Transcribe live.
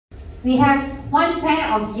We have one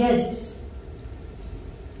pair of ears.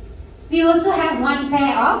 We also have one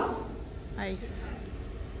pair of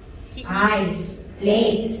eyes,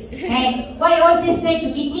 legs, hands. Why you all say straight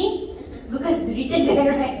to kidney? Because it's written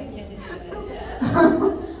there, right?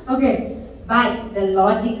 Okay, but the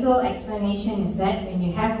logical explanation is that when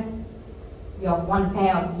you have your one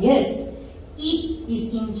pair of ears, it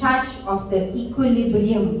is in charge of the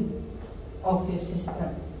equilibrium of your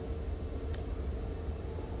system.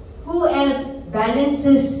 Who else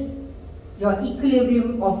balances your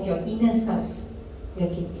equilibrium of your inner self? Your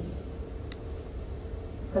kidneys.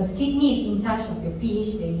 Because kidney is in charge of your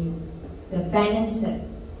pH value, the balancer.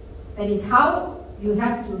 That is how you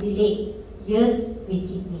have to relate ears with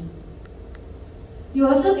kidney. You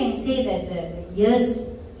also can say that the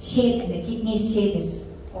ears shape and the kidney's shape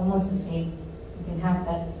is almost the same. You can have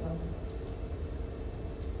that as well.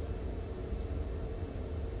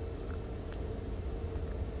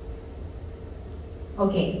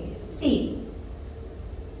 Okay, see,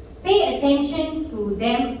 pay attention to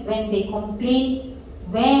them when they complain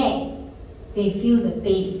where they feel the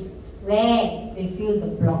pain, where they feel the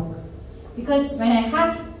block. Because when I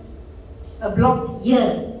have a blocked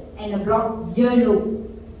ear and a blocked earlobe,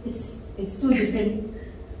 it's two different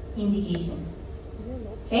indications.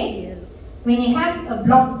 Okay? When you have a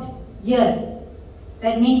blocked ear,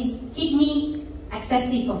 that means kidney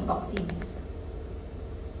excessive of toxins.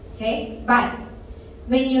 Okay? But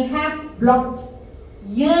when you have blocked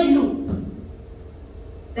ear loop,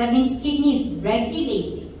 that means kidney is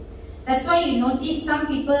regulating. That's why you notice some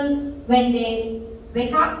people when they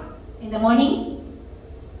wake up in the morning,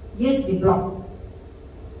 ears will be blocked.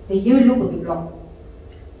 The ear loop will be blocked.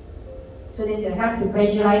 So then they have to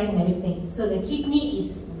pressurize and everything. So the kidney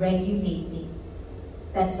is regulating.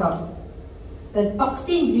 That's all. The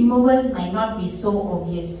toxin removal might not be so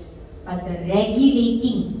obvious, but the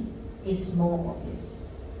regulating is more obvious.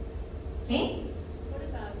 Okay? What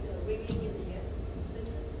about ringing in the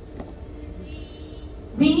ears?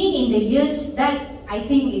 Ringing in the ears, that I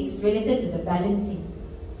think it's related to the balancing.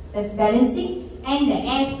 That's balancing and the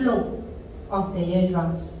airflow of the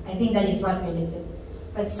eardrums. I think that is what related.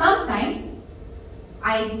 But sometimes,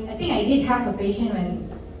 I think I did have a patient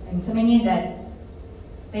in Semenya that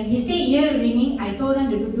when he said ear ringing, I told them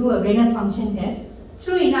to do a renal function test.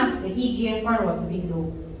 True enough, the EGFR was a bit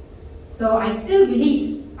low. So I still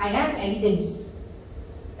believe, I have evidence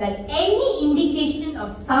that any indication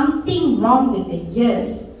of something wrong with the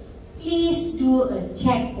ears, please do a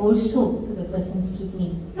check also to the person's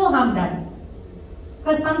kidney. No harm done.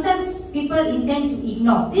 Because sometimes people intend to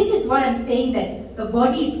ignore. This is what I'm saying, that the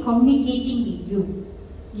body is communicating with you.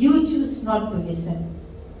 You choose not to listen.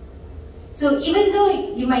 So even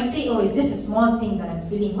though you might say, oh, it's just a small thing that I'm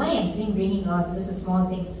feeling. Why I'm feeling ringing, or it's just a small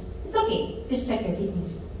thing. It's okay. Just check your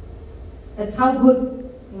kidneys. That's how good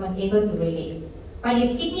you must be able to relate. But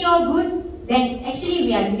if kidney all good, then actually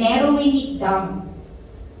we are narrowing it down.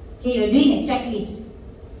 Okay, you're doing a checklist.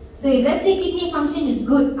 So if let's say kidney function is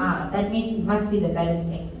good, that means it must be the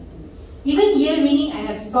balancing. Even ear ringing, I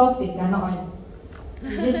have solved with Gano oil.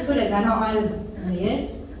 You just put a Gano oil in the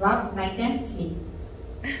ears, rub, night time, sleep.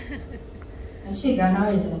 Actually, Gano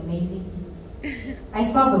oil is an amazing thing. I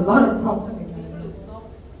solve a lot of problems with Gano oil. To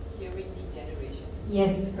solve hearing degeneration.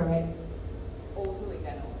 Yes, correct. Also with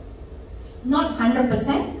Gano oil. Not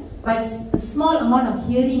 100%, but a small amount of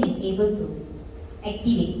hearing is able to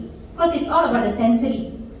activate. Because it's all about the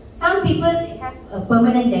sensory. Some people, they have a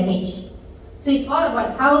permanent damage. So it's all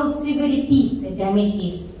about how severity the damage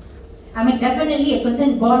is. I mean, definitely a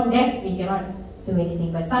person born deaf, we cannot do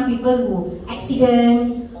anything. But some people who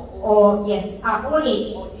accident or yes, old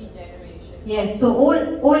age. Or degeneration. Yes, so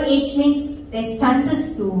old age means there's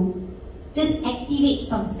chances to just activate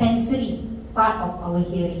some sensory part of our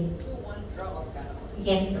hearing. So one drop of Gano oil.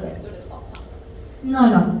 Yes, correct. So the top part.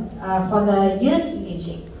 No. For the ears, you can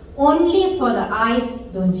shake. Only for the eyes,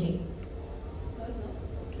 don't shake.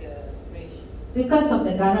 Because of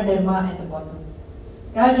the Ganoderma at the bottom.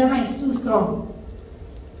 Ganoderma is too strong.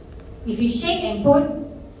 If you shake and put,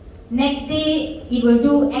 next day it will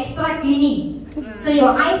do extra cleaning. So your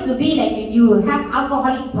eyes will be like if you have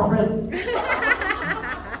alcoholic problem.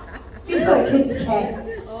 People get scared.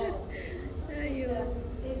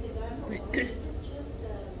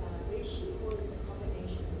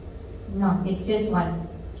 No, it's just one.